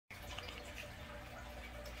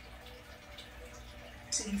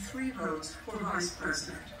See 3 votes for Vice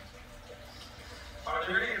President. Are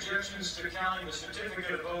there any objections to counting the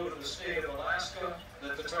certificate of vote of the state of Alaska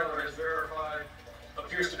that the teller has verified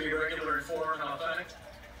appears to be regular, informed, and authentic?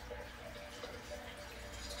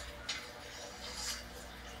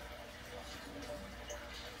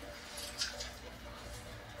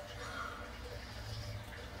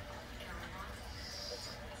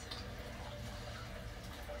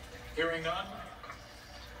 Hearing none,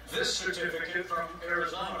 this certificate from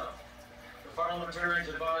Arizona, the parliamentarians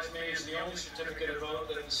advised me, is the only certificate of vote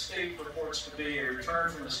that the state purports to be a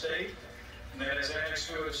return from the state, and that is annexed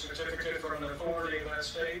to a certificate from the authority of that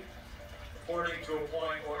state, purporting to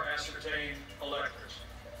appoint or ascertain electors.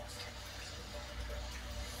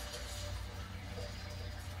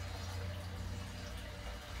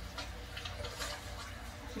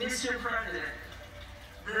 Mr. President,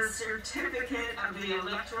 the certificate of the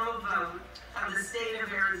electoral vote of the state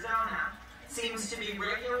of Arizona seems to be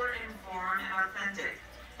regular, informed, and authentic,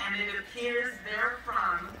 and it appears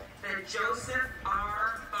therefrom that Joseph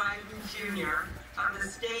R. Biden Jr. of the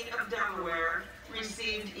state of Delaware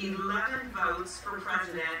received 11 votes for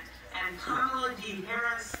president, and Kamala D.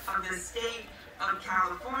 Harris of the state of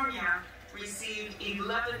California received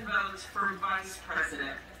 11 votes for vice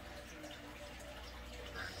president.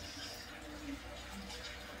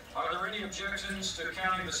 Are there any objections to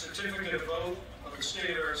counting the certificate of vote of the state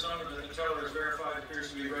of Arizona that the teller has verified appears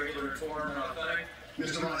to be regular, informed, and authentic?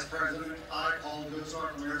 Mr. Vice President, I, Paul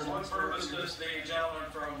Goodstar from Arizona. For what purpose does the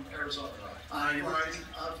gentleman from Arizona write? I write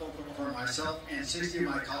for myself and 60 of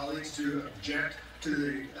my colleagues to object to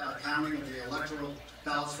the counting of the electoral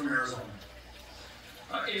ballots from Arizona.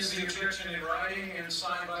 Is the objection in writing and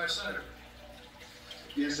signed by a senator?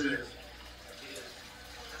 Yes, it is.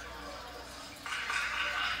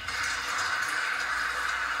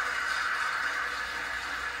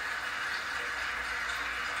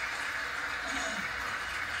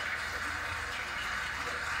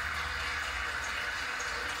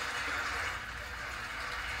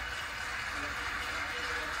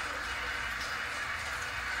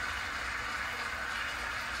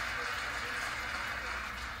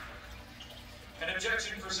 An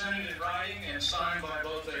objection presented in writing and signed by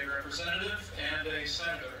both a representative and a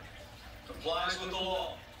senator complies with the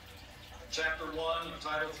law, Chapter 1 of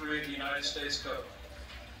Title 3 of the United States Code.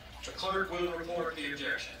 The clerk will report the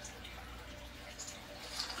objection.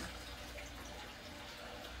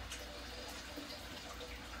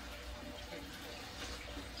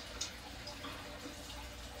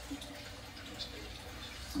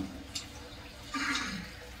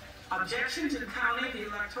 Objection to counting the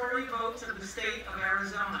electoral votes of the state of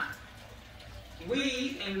Arizona.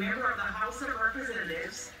 We, a member of the House of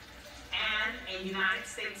Representatives and a United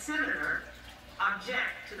States Senator,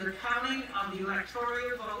 object to the counting of the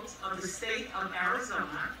electoral votes of the state of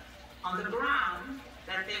Arizona on the ground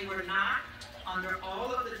that they were not, under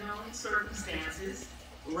all of the known circumstances,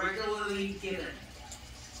 regularly given.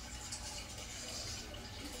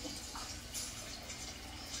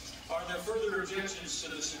 Are there further objections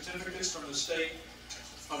to the certificates from the state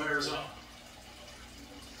of Arizona?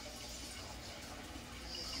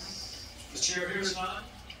 The chair hears none.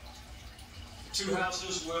 The 2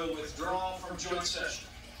 houses will withdraw from joint session.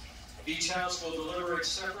 Each house will deliberate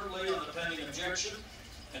separately on the pending objection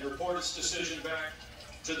and report its decision back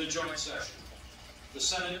to the joint session. The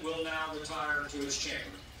Senate will now retire to its chamber.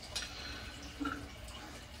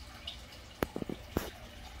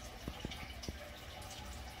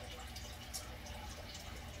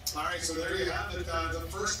 All right, so there you have it. The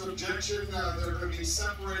first objection, they're going to be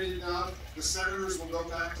separated now. The senators will go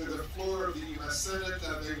back to the floor of the U.S. Senate.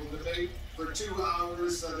 They will debate for 2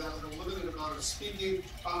 hours. They'll have a limited amount of speaking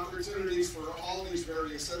opportunities for all these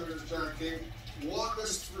various senators. John King, walk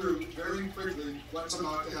us through very quickly what's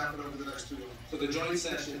about to happen over the next 2 hours. So the joint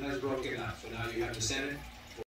session has broken up. So now you have the Senate